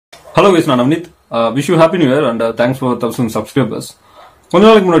Hello guys, நான் Navneet. Wish you happy new year and thanks for 1000 subscribers. கொஞ்ச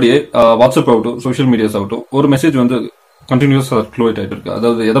நாளைக்கு முன்னாடியே வாட்ஸ்அப் ஆகட்டும், சோஷியல் மீடியாஸ் ஆகட்டும், ஒரு மெசேஜ் வந்து கண்டினியூஸ் சர்க்குலேட் ஆயிட்டு இருக்கு.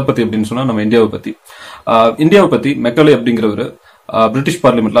 அதாவது எதை பத்தி அப்படின்னு சொன்னா நம்ம இந்தியாவை பத்தி மெக்காலே அப்படிங்கிறவர் பிரிட்டிஷ்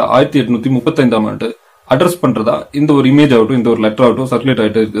பார்லிமெண்ட்ல 1835 அட்ரஸ் பண்றதா இந்த ஒரு இமேஜ் ஆகட்டும், இந்த ஒரு லெட்டர் ஆகட்டும் சர்க்குலேட்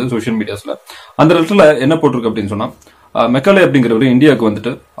ஆயிட்டு இருக்கு சோஷியல் மீடியாஸ்ல. அந்த லெட்டர்ல என்ன போட்டிருக்கு அப்படின்னு சொன்னா, மெக்காலே அப்படிங்கிறவர் இந்தியாவுக்கு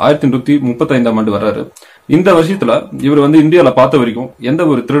வந்துட்டு 1835 வர்றாரு. இந்த வருஷத்துல இவர் வந்து இந்தியாவில பார்த்த வரைக்கும் எந்த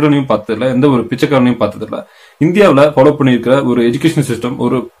ஒரு திருடனையும் பார்த்ததில்ல, எந்த ஒரு பிச்சைக்காரனையும் பார்த்ததில்ல. இந்தியாவில ஃபாலோ பண்ணிருக்கிற ஒரு எஜுகேஷன் சிஸ்டம்,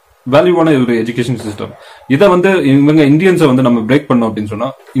 ஒரு வேல்யூவான ஒரு எஜுகேஷன் சிஸ்டம், இதை வந்து இவங்க இந்தியன்ஸை வந்து நம்ம பிரேக் பண்ணோம் அப்படின்னு சொன்னா,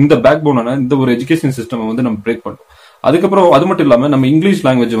 இந்த பேக் போனான இந்த ஒரு எஜுகேஷன் சிஸ்டம் வந்து நம்ம பிரேக் பண்ணோம். அதுக்கப்புறம் அது மட்டும் இல்லாம நம்ம இங்கிலீஷ்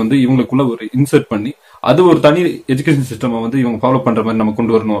லாங்குவேஜ் வந்து இவங்களுக்குள்ள ஒரு இன்சர்ட் பண்ணி அது ஒரு தனி எஜுகேஷன் சிஸ்டம் வந்து இவங்க ஃபாலோ பண்ற மாதிரி நம்ம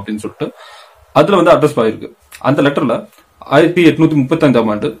கொண்டு வரணும் அப்படின்னு சொல்லிட்டு அதுல வந்து அட்ரஸ் ஆயிருக்கு. அந்த லெட்டர்ல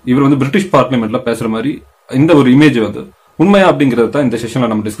 1835 இவர் வந்து பிரிட்டிஷ் பார்லிமெண்ட்ல பேசுற மாதிரி இந்த ஒரு இமேஜ் வந்து உண்மையா அப்படிங்கறத தான் இந்த செஷன்ல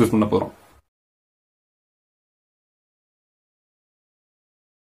நம்ம டிஸ்கஸ் பண்ண போறோம்.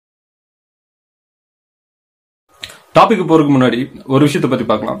 டாபிக் போறதுக்கு முன்னாடி ஒரு விஷயத்தை பத்தி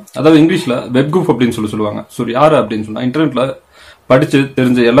பார்க்கலாம். அதாவது இங்கிலீஷ்ல வெப்கூஃப் அப்படின்னு சொல்லுவாங்க. ஸோ யாரு அப்படின்னு சொன்னா, இன்டர்நெட்ல படிச்சு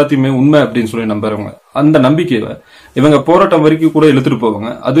தெரிஞ்ச எல்லாத்தையுமே உண்மை அப்படின்னு சொல்லி நம்புறவங்க. அந்த நம்பிக்கையை இவங்க போராட்டம் வரைக்கும் கூட இழுத்துட்டு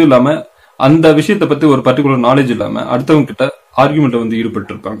போவாங்க. அதுவும் இல்லாம அந்த விஷயத்தை பத்தி ஒரு பர்டிகுலர் நாலேஜ் இல்லாம அடுத்தவங்க கிட்ட ஆர்குமெண்ட் வந்து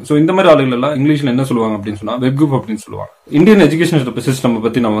ஈடுபட்டு இருப்பாங்க. சோ இந்த மாதிரி ஆளுகள் எல்லாம் இங்கிலீஷ்ல என்ன சொல்லுவாங்க அப்படின்னு சொன்னா வெப்கூஃப் அப்படின்னு சொல்லுவாங்க. இந்தியன் எஜுகேஷன் சிஸ்டம்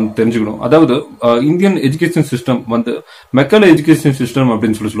பத்தி நம்ம வந்து தெரிஞ்சுக்கணும். அதாவது இந்தியன் எஜுகேஷன் சிஸ்டம் வந்து மெக்காலே எஜுகேஷன் சிஸ்டம்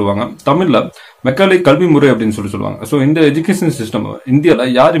அப்படின்னு சொல்லுவாங்க. தமிழ்ல மெக்காலே கல்வி முறை அப்படின்னு சொல்லுவாங்க. சோ இந்த எஜுகேஷன் சிஸ்டம் இந்தியால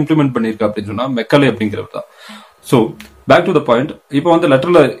யார் இம்ப்ளிமெண்ட் பண்ணிருக்கா அப்படின்னு சொன்னா மெக்காலே அப்படிங்கிறது தான். So back to the point. இப்போ வந்து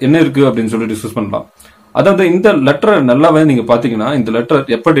லெட்டர்ல என்ன இருக்கு அப்படின்னு சொல்லி டிஸ்கஸ் பண்ணலாம். அதாவது இந்த லெட்டர் நல்லாவே நீங்க பாத்தீங்கன்னா, இந்த லெட்டர்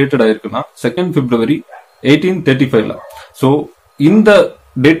எப்ப டேட்டட் ஆயிருக்குன்னா 2 February 1835. சோ இந்த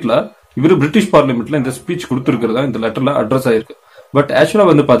டேட்ல இவரு பிரிட்டிஷ் பார்லிமெண்ட்ல இந்த ஸ்பீச் கொடுத்திருக்கிறதா இந்த லெட்டர்ல அட்ரஸ் ஆயிருக்கு. பட் ஆக்சுவலா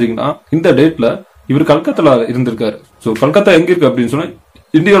வந்து பாத்தீங்கன்னா இந்த டேட்ல இவர் கல்கத்தால இருந்திருக்காரு. சோ கல்கத்தா எங்க இருக்கு அப்படின்னு சொன்னா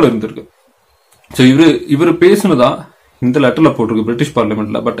இந்தியாவில இருந்திருக்கு. சோ இவரு பேசுனதா இந்த லெட்டர்ல போட்டிருக்கு பிரிட்டிஷ்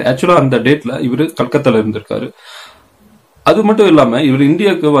பார்லிமெண்ட்ல. பட் ஆக்சுவலா அந்த டேட்ல இவரு கல்கத்தால இருந்திருக்காரு. அது மட்டும் இல்லாம இவர்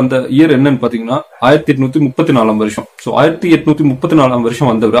இந்தியாவுக்கு வந்த இயர் என்னன்னு பாத்தீங்கன்னா 1834 சோ 1834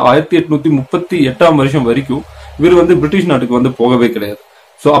 வந்தவர் 1838 வரைக்கும் இவர் வந்து பிரிட்டிஷ் நாட்டுக்கு வந்து போகவே கிடையாது.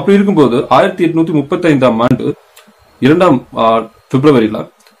 சோ அப்படி இருக்கும்போது 1835 2 February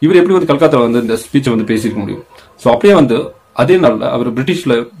இவர் எப்படி வந்து கல்கத்தால வந்து இந்த ஸ்பீச்சை வந்து பேசிருக்க முடியும்? சோ அப்படியே வந்து அதே நாள்ல அவர்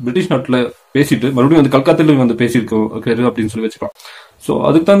பிரிட்டிஷ் நாட்டுல பேசிட்டு மறுபடியும் வந்து கல்கத்தால வந்து பேசியிருக்காரு அப்படின்னு சொல்லி வச்சுக்கலாம். சோ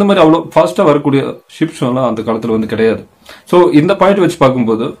அதுக்கு தகுந்த மாதிரி அவ்வளவு ஃபாஸ்டா வரக்கூடிய ஷிப்ஸ் எல்லாம் அந்த காலத்துல வந்து கிடையாது. சோ இந்த பாயிண்ட் வச்சு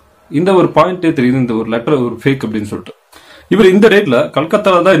பார்க்கும்போது இந்த ஒரு பாயிண்டே தெரியுது, இந்த ஒரு லெட்டர் ஒரு ஃபேக் அப்படின்னு சொல்லிட்டு. இவர் இந்த டேட்ல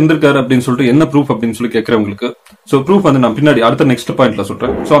கல்கத்தால தான் இருந்திருக்காரு அப்படின்னு சொல்லிட்டு என்ன ப்ரூஃப் அப்படின்னு சொல்லி கேட்கறவங்களுக்கு, சோ ப்ரூஃப் வந்து நான் பின்னாடி அடுத்த நெக்ஸ்ட் பாயிண்ட்ல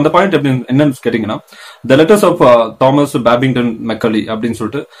சொல்றேன். சோ அந்த பாயிண்ட் என்னன்னு கேட்டீங்கன்னா, the letters of Thomas Babington Macaulay அப்படின்னு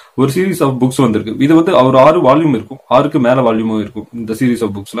சொல்லிட்டு ஒரு சீரீஸ் ஆஃப் புக்ஸ் வந்திருக்கு. இது வந்து அவர் 6 வால்யூம் இருக்கும், 6க்கு மேல வால்யூமும் இருக்கும் இந்த சீரீஸ்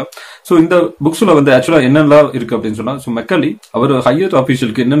ஆஃப் புக்ஸ்ல. சோ இந்த புக்ஸ்ல வந்து ஆக்சுவலா என்னெல்லாம் இருக்கு அப்படின்னு சொன்னா, சோ மெக்காலே அவர் ஹையர்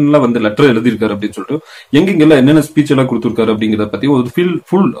ஆபீஷியலுக்கு என்னென்னலாம் வந்து லெட்டர் எழுதியிருக்காரு அப்படின்னு சொல்லிட்டு எங்கெங்கெல்லாம் என்னென்ன ஸ்பீச் எல்லாம் கொடுத்திருக்காரு அப்படிங்கறத பத்தி ஒரு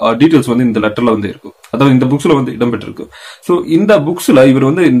ஃபுல் டீடைல்ஸ் வந்து இந்த லெட்டர்ல வந்து இருக்கும். அதாவது இந்த புக்ஸ்ல வந்து இடம்பெற்றிருக்கு. சோ இந்த புக்ஸ்ல இவர்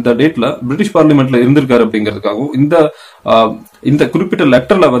வந்து இந்த டேட்ல பிரிட்டிஷ் பார்லிமெண்ட்ல இருந்திருக்காரு அப்படிங்கிறதுக்காகவும் இந்த குறிப்பிட்ட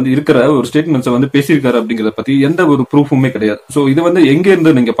லெட்டர்ல வந்து இருக்கிற ஒரு ஸ்டேட்மெண்ட்ஸ் வந்து பேசியிருக்காரு அப்படிங்கறத பத்தி எந்த ஒரு ப்ரூஃபுமே கிடையாது. சோ இது வந்து எங்க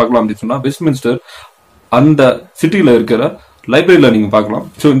இருந்து நீங்க பார்க்கலாம் அப்படின்னு சொன்னா, வெஸ்ட்மின்ஸ்டர் அந்த சிட்டில இருக்கிற லைப்ரரியில நீங்க பார்க்கலாம்.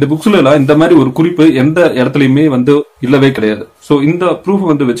 சோ இந்த புக்ஸ்ல எல்லாம் இந்த மாதிரி ஒரு குறிப்பு எந்த இடத்துலயுமே வந்து இல்லவே கிடையாது. சோ இந்த ப்ரூஃப்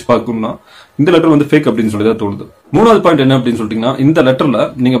வந்து வச்சு பார்க்கணும்னா இந்த லெட்டர் வந்து ஃபேக் அப்படின்னு சொல்லி தான் தோணுது. மூணாவது பாயிண்ட் என்ன அப்படின்னு சொல்லிட்டீங்கன்னா, இந்த லெட்டர்ல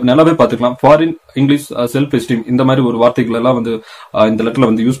நீங்க நல்லாவே பாத்துக்கலாம், ஃபாரின் இங்கிலீஷ் செல்ஃப் எஸ்டீம் இந்த மாதிரி ஒரு வார்த்தைகள் எல்லாம் வந்து இந்த லெட்டர்ல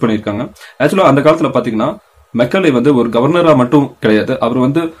வந்து யூஸ் பண்ணிருக்காங்க. ஆக்சுவலா அந்த காலத்துல பாத்தீங்கன்னா மெக்காலே வந்து ஒரு கவர்னரா மட்டும் கிடையாது, அவர்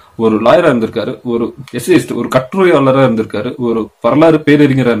வந்து ஒரு லாயரா இருந்திருக்காரு, ஒரு எஸ்ஏஸ்ட் ஒரு கட்டுரையாளரா இருந்திருக்காரு, ஒரு வரலாறு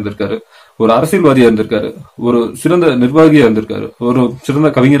பேரறிஞரா இருந்திருக்காரு, ஒரு அரசியல்வாதியா இருந்திருக்காரு, ஒரு சிறந்த நிர்வாகியா இருந்திருக்காரு, ஒரு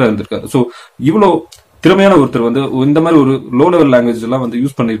சிறந்த கவிஞரா இருந்திருக்காரு. சோ இவ்வளவு திறமையான ஒருத்தர் வந்து இந்த மாதிரி ஒரு லோ லெவல் லாங்குவேஜ் எல்லாம் வந்து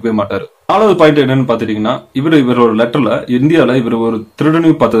யூஸ் பண்ணிருக்கவே மாட்டாரு. 4வது பாயிண்ட் என்னன்னு பாத்துட்டீங்கன்னா, இவரோட லெட்டர்ல இந்தியால இவர் ஒரு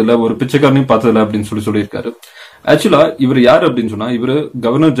திருடனையும் பார்த்ததில்ல, ஒரு பிச்சைக்காரனையும் பார்த்ததில்ல அப்படின்னு சொல்லியிருக்காரு. ஆக்சுவலா இவர் யாரு அப்படின்னு சொன்னா, இவரு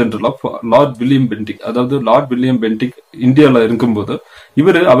governor general of Lord William Bentinck. அதாவது லார்ட் வில்லியம் பென்டிக் இந்தியால இருக்கும்போது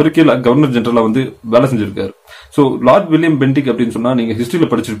அவருக்கே கவர்னர் ஜெனரலா வந்து வேலை செஞ்சிருக்காரு. சோ லார்ட் வில்லியம் பென்டிக் அப்படின்னு சொன்னா நீங்க ஹிஸ்டரியில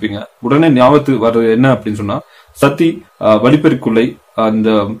படிச்சிருப்பீங்க. உடனே ஞாபகத்துக்கு வர்றது என்ன அப்படின்னு சொன்னா, சதி, வழிப்பறிக்குள்ளை, அந்த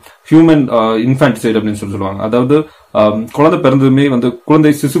ஹியூமன் இன்ஃபான்டிசைட் அப்படின்னு சொல்லுவாங்க. அதாவது குழந்தை பிறந்ததுமே வந்து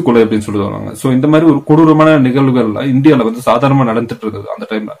குழந்தை சிசு கொலை அப்படின்னு சொல்லுவாங்க. சோ இந்த மாதிரி ஒரு கொடூரமான நிகழ்வுகள் இந்தியால வந்து சாதாரணமா நடந்துட்டு இருந்தது அந்த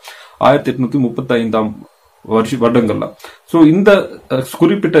டைம்ல 1835 வருடங்கள்ல. சோ இந்த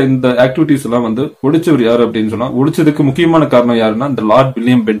குறிப்பிட்ட இந்த ஆக்டிவிட்டிஸ் எல்லாம் வந்து ஒழிச்சவர் யாரு அப்படின்னு சொன்னா, ஒழிச்சதுக்கு முக்கியமான காரணம் யாருன்னா இந்த லார்ட்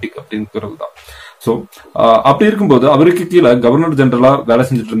வில்லியம் பென்டிக் அப்படிங்கிறது தான். சோ அப்படி இருக்கும்போது அவருக்கு கீழே கவர்னர் ஜெனரலா வேலை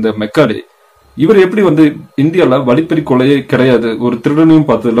செஞ்சுட்டு இருந்த மெக்காலே இவர் எப்படி வந்து இந்தியால வழிப்பறி கொலையே கிடையாது, ஒரு திருடனையும்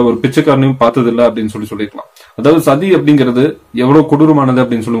பார்த்ததில்ல, ஒரு பிச்சைக்காரனையும் பார்த்ததில்ல அப்படின்னு சொல்லியிருக்கலாம். அதாவது சதி அப்படிங்கிறது எவ்வளவு கொடூரமானது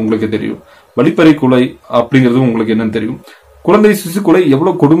அப்படின்னு சொல்லி உங்களுக்கு தெரியும். வழிப்பறி கொலை அப்படிங்கிறது உங்களுக்கு என்னன்னு தெரியும். குழந்தை சிசு கொலை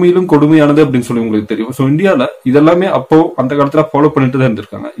எவ்வளவு கொடுமையிலும் கொடுமையானது அப்படின்னு சொல்லி உங்களுக்கு தெரியும். சோ இந்தியால இதெல்லாமே அப்போ அந்த காலத்துல ஃபாலோ பண்ணிட்டு தான்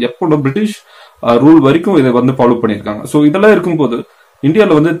இருந்திருக்காங்க. எப்போ பிரிட்டிஷ் ரூல் வரைக்கும் இதை வந்து ஃபாலோ பண்ணியிருக்காங்க. சோ இதெல்லாம் இருக்கும்போது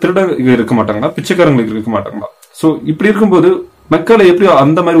இந்தியால வந்து திருட இருக்க மாட்டாங்களா, பிச்சைக்காரங்களுக்கு இருக்க மாட்டாங்களா? சோ இப்படி இருக்கும்போது மெக்காலே எப்படி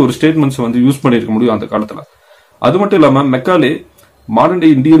அந்த மாதிரி ஒரு ஸ்டேட்மெண்ட்ஸ் வந்து யூஸ் பண்ணிருக்க முடியும் அந்த காலத்துல? அது மட்டும் இல்லாம Macaulay modern day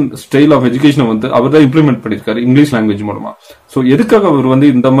Indian style of எஜுகேஷனை வந்து அவர் தான் இம்ப்ளிமெண்ட் பண்ணிருக்காரு இங்கிலீஷ் லாங்குவேஜ் மூலமா. சோ எதுக்காக அவர் வந்து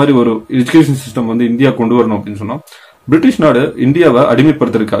இந்த மாதிரி ஒரு எஜுகேஷன் சிஸ்டம் வந்து இந்தியா கொண்டு வரணும் அப்படின்னு சொன்னா, பிரிட்டிஷ் நாடு இந்தியாவை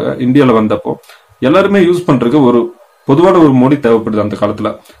அடிமைப்படுத்துறதுக்காக இந்தியால வந்தப்போ எல்லாருமே யூஸ் பண்றதுக்கு ஒரு பொதுவான ஒரு மொழி தேவைப்படுது அந்த காலத்துல.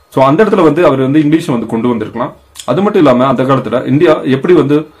 சோ அந்த இடத்துல வந்து அவர் வந்து இங்கிலீஷ் வந்து கொண்டு வந்திருக்கலாம். அது மட்டும் இல்லாம அந்த காலத்துல இந்தியா எப்படி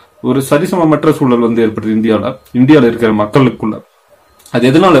வந்து ஒரு சரிசமமற்ற சூழல் வந்து ஏற்படுது இந்தியால இருக்கிற மக்களுக்குள்ள. அது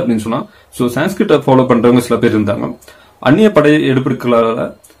எதனால அப்படின்னு சொன்னா, சோ சான்ஸ்கிரிட்ட ஃபாலோ பண்றவங்க சில பேர் இருந்தாங்க. அந்நிய படை எடுப்புகளால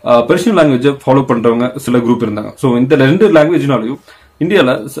பெர்ஷியன் லாங்குவேஜ் ஃபாலோ பண்றவங்க சில குரூப் இருந்தாங்க. சோ இந்த 2 லாங்குவேஜ்னாலையும்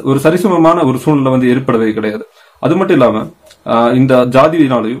இந்தியால ஒரு சரிசமமான ஒரு சூழ்நிலை வந்து ஏற்படவே கிடையாது. அது மட்டும் இல்லாம இந்த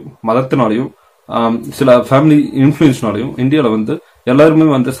ஜாதியினாலையும் மதத்தினாலையும் சில ஃபேமிலி இன்ஃபுளுன்ஸ்னாலையும் இந்தியால வந்து எல்லாருமே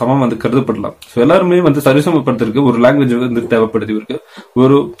வந்து சமம் வந்து கருதப்படலாம். சோ எல்லாருமே வந்து சரிசமப்படுத்துறதுக்கு ஒரு லாங்குவேஜ் வந்து தேவைப்படுது. இவருக்கு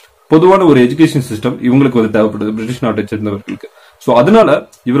ஒரு பொதுவான ஒரு எஜுகேஷன் சிஸ்டம் இவங்களுக்கு வந்து தேவைப்படுது பிரிட்டிஷ் நாட்டை சேர்ந்தவர்களுக்கு. சோ அதனால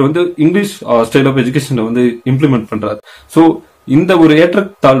இவர் வந்து இங்கிலீஷ் ஸ்டைல் ஆஃப் எஜுகேஷனை வந்து இம்ப்ளிமெண்ட் பண்றாரு. சோ இந்த ஒரு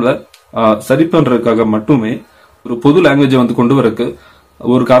ஏற்றத்தாழ்வை சரி பண்றதுக்காக மட்டுமே ஒரு பொது லாங்குவேஜை வந்து கொண்டு வரக்கு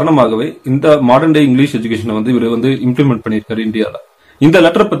ஒரு காரணமாகவே இந்த மாடர்ன் டே இங்கிலீஷ் எஜுகேஷனை வந்து இவர் வந்து இம்ப்ளிமெண்ட் பண்ணிருக்காரு இந்தியால. இந்த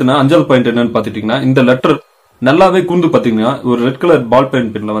லெட்டர் பத்தின 5வது பாயிண்ட் என்னன்னு பாத்துட்டீங்கன்னா, இந்த லெட்டர் நல்லாவே கூர்ந்து பாத்தீங்கன்னா ஒரு ரெட் கலர் பால்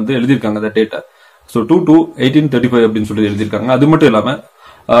பென்ல வந்து எழுதியிருக்காங்க அந்த டேட்டை. சோ 2/2/1835 அப்படின்னு சொல்லி எழுதியிருக்காங்க. அது மட்டும் இல்லாம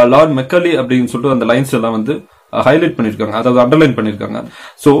லார்ட் மெக்காலே அப்படின்னு சொல்லிட்டு அந்த லைன்ஸ் எல்லாம் வந்து ஹைலைட் பண்ணிருக்காங்க, அதாவது அண்டர்லைன் பண்ணிருக்காங்க.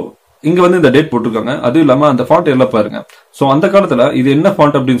 சோ இங்க வந்து இந்த டேட் போட்டிருக்காங்க. அதுவும் இல்லாம அந்த ஃபாண்ட் எல்லாம் பாருங்க. சோ அந்த காலத்துல இது என்ன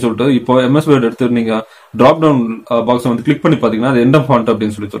ஃபாண்ட் அப்படின்னு சொல்லிட்டு இப்போ MS வேர்ட் எடுத்து நீங்க டிராப் டவுன் பாக்ஸ் வந்து கிளிக் பண்ணி பாத்தீங்கன்னா அது என்ன ஃபாண்ட்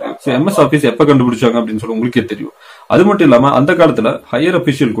அப்படின்னு சொல்லி தெரியும். சோ MS ஆபீஸ் எப்ப கண்டுபிடிச்சாங்க அப்படின்னு சொல்லி உங்களுக்கே தெரியும். அது மட்டும் இல்லாம அந்த காலத்துல ஹையர்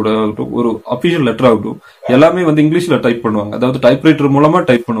அபிஷியல் கூட ஆகட்டும், ஒரு அபிஷியல் லெட்டர் ஆகட்டும், எல்லாமே வந்து இங்கிலீஷ்ல டைப் பண்ணுவாங்க. அதாவது டைப்ரைட்டர் மூலமா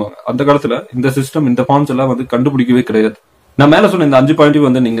டைப் பண்ணுவாங்க. அந்த காலத்துல இந்த சிஸ்டம் இந்த ஃபார்ம்ஸ் எல்லாம் வந்து கண்டுபிடிக்கவே கிடையாது. நான் மேல சொன்ன இந்த 5 பாயிண்ட்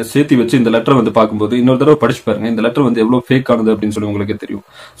வந்து நீங்க சேர்த்து வச்சு இந்த லெட்டர் வந்து பார்க்கும்போது இன்னொரு தடவை படிச்சு பாருங்க. இந்த லெட்டர் வந்து எவ்வளவு ஃபேக் ஆனது அப்படின்னு சொல்லி உங்களுக்கு தெரியும்.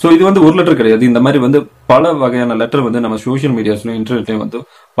 சோ இது வந்து ஒரு லெட்டர் கிடையாது. இந்த மாதிரி வந்து பல வகையான லெட்டர் வந்து நம்ம சோசியல் மீடியாஸ்லயும் இன்டர்நெட்லயும் வந்து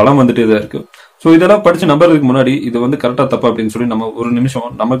பலம் வந்துட்டே தான் இருக்கு. சோ இதெல்லாம் படிச்சு நம்புறதுக்கு முன்னாடி இது வந்து கரெக்டா தப்பா அப்படின்னு சொல்லி நம்ம ஒரு நிமிஷம்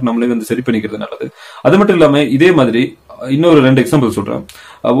நமக்கு நம்மளே வந்து சரி பண்ணிக்கிறது நல்லது. அது மட்டும் இல்லாம இதே மாதிரி இன்னொரு 2 எக்ஸாம்பிள் சொல்றேன்.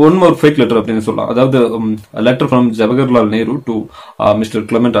 ஒன் மோர் ஃபேக் லெட்டர் அப்படின்னு சொல்லலாம். அதாவது letter from Jawaharlal Nehru to mister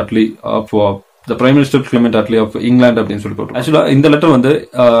Clement Atlee for the Prime Minister Clement Attlee of England அப்படின்னு சொல்லி போட்டு. ஆக்சுவலா இந்த லெட்டர் வந்து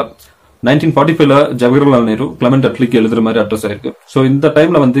 1945ல ஜவஹர்லால் நேரு கிளமெண்ட் அட்லிக்கு எழுதுற மாதிரி அட்ரஸ் ஆயிருக்கு. சோ இந்த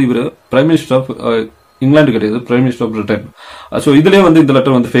டைம்ல வந்து இவர் பிரைம் மினிஸ்டர் ஆஃப் இங்கிலாந்து கிடையாது, prime minister of Britain. So இதுலயே வந்து இந்த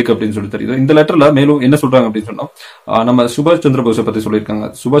லெட்டர் வந்து ஃபேக் அப்படின்னு சொல்லி தெரியுது. இந்த லெட்டர்ல மேலும் என்ன சொல்றாங்க அப்படின்னு சொன்னா, நம்ம சுபாஷ் சந்திர போஸை பத்தி சொல்லியிருக்காங்க.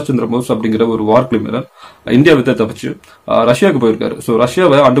 சுபாஷ் சந்திர போஸ் அப்படிங்கிற ஒரு வார் கிரிமினல் இந்தியா விட்டு தப்பிச்சு ரஷ்யாவுக்கு போயிருக்காரு. சோ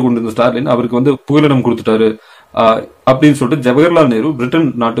ரஷ்யாவை ஆண்டு கொண்டிருந்த ஸ்டாலின் அவருக்கு வந்து புகலிடம் கொடுத்துட்டாரு அப்படின்னு சொல்லிட்டு ஜவஹர்லால் நேரு பிரிட்டன்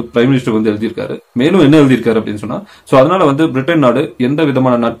நாட்டு பிரைம் மினிஸ்டர் வந்து எழுதியிருக்காரு. மேலும் என்ன எழுதியிருக்காரு அப்படின்னு சொன்னா, சோ அதனால வந்து பிரிட்டன் நாடு எந்த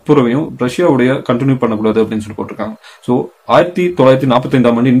விதமான நட்புறவையும் ரஷ்யாவுடைய கண்டினியூ பண்ணக்கூடாது அப்படின்னு சொல்லி போட்டிருக்காங்க. சோ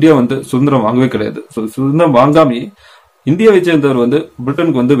 1945 இந்தியா வந்து சுதந்திரம் வாங்கவே கிடையாது. சோ சுதந்திரம் வாங்காம இந்தியாவை சேர்ந்தவர் வந்து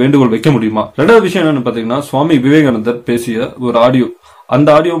பிரிட்டனுக்கு வந்து வேண்டுகோள் வைக்க முடியுமா? 2வது விஷயம் என்னன்னு பாத்தீங்கன்னா, சுவாமி விவேகானந்தர் பேசிய ஒரு ஆடியோ. அந்த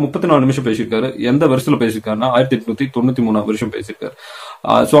ஆடியோ 34 நிமிஷம் பேசியிருக்காரு. எந்த வருஷத்துல பேசியிருக்காருன்னா 1893 வருஷம் பேசியிருக்காரு.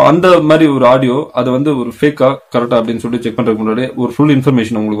 சோ அந்த மாதிரி ஒரு ஆடியோ அது வந்து ஒரு ஃபேக்கா கரெக்டா அப்படின்னு சொல்லி செக் பண்றதுக்கு முன்னாடி ஒரு ஃபுல்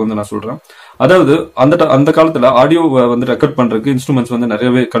இன்ஃபர்மேஷன் உங்களுக்கு வந்து நான் சொல்றேன். அதாவது அந்த காலத்துல ஆடியோ வந்து ரெக்கார்ட் பண்றதுக்கு இன்ஸ்ட்ருமெண்ட்ஸ் வந்து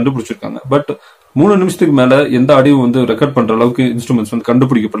நிறையவே கண்டுபிடிச்சிருக்காங்க. பட் 3 நிமிஷத்துக்கு மேல எந்த ஆடியோ வந்து ரெக்கார்ட் பண்ற அளவுக்கு இன்ஸ்ட்ருமெண்ட்ஸ் வந்து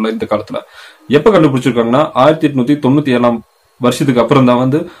கண்டுபிடிக்கப்படல இந்த காலத்துல. எப்ப கண்டுபிடிச்சிருக்காங்கன்னா 1897 வருஷத்துக்கு அப்புறம் தான்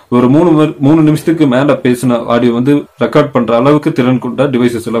வந்து ஒரு 3 நிமிஷத்துக்கு மேல பேசின ஆடியோ வந்து ரெக்கார்ட் பண்ற அளவுக்கு திறன் கொண்ட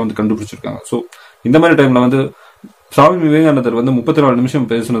டிவைசஸ் எல்லாம் வந்து கண்டுபிடிச்சிருக்காங்க. சோ இந்த மாதிரி டைம்ல வந்து சுவாமி விவேகானந்தர் வந்து 34 நிமிஷம்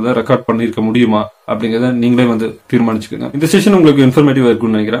பேசுனதை ரெக்கார்ட் பண்ணிருக்க முடியுமா அப்படிங்கறத நீங்களே வந்து தீர்மானிச்சுக்கோங்க. இந்த செஷன் உங்களுக்கு இன்ஃபர்மேட்டிவா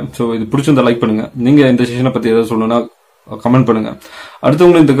இருக்கும்னு நினைக்கிறேன். சோ இது பிடிச்சிருந்தா லைக் பண்ணுங்க. நீங்க இந்த செஷனை பத்தி ஏதாவது சொல்லணும்னா கமெண்ட் பண்ணுங்க.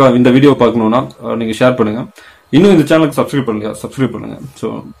 அடுத்தவங்களும் இந்த வீடியோ பார்க்கணும்னா நீங்க ஷேர் பண்ணுங்க. இன்னும் இந்த சேனலுக்கு சப்ஸ்கிரைப் பண்ணுங்க. சோ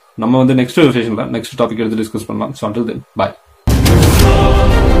நம்ம வந்து நெக்ஸ்ட் செஷன்ல நெக்ஸ்ட் டாபிக் எடுத்து டிஸ்கஸ் பண்ணலாம். So until then, bye.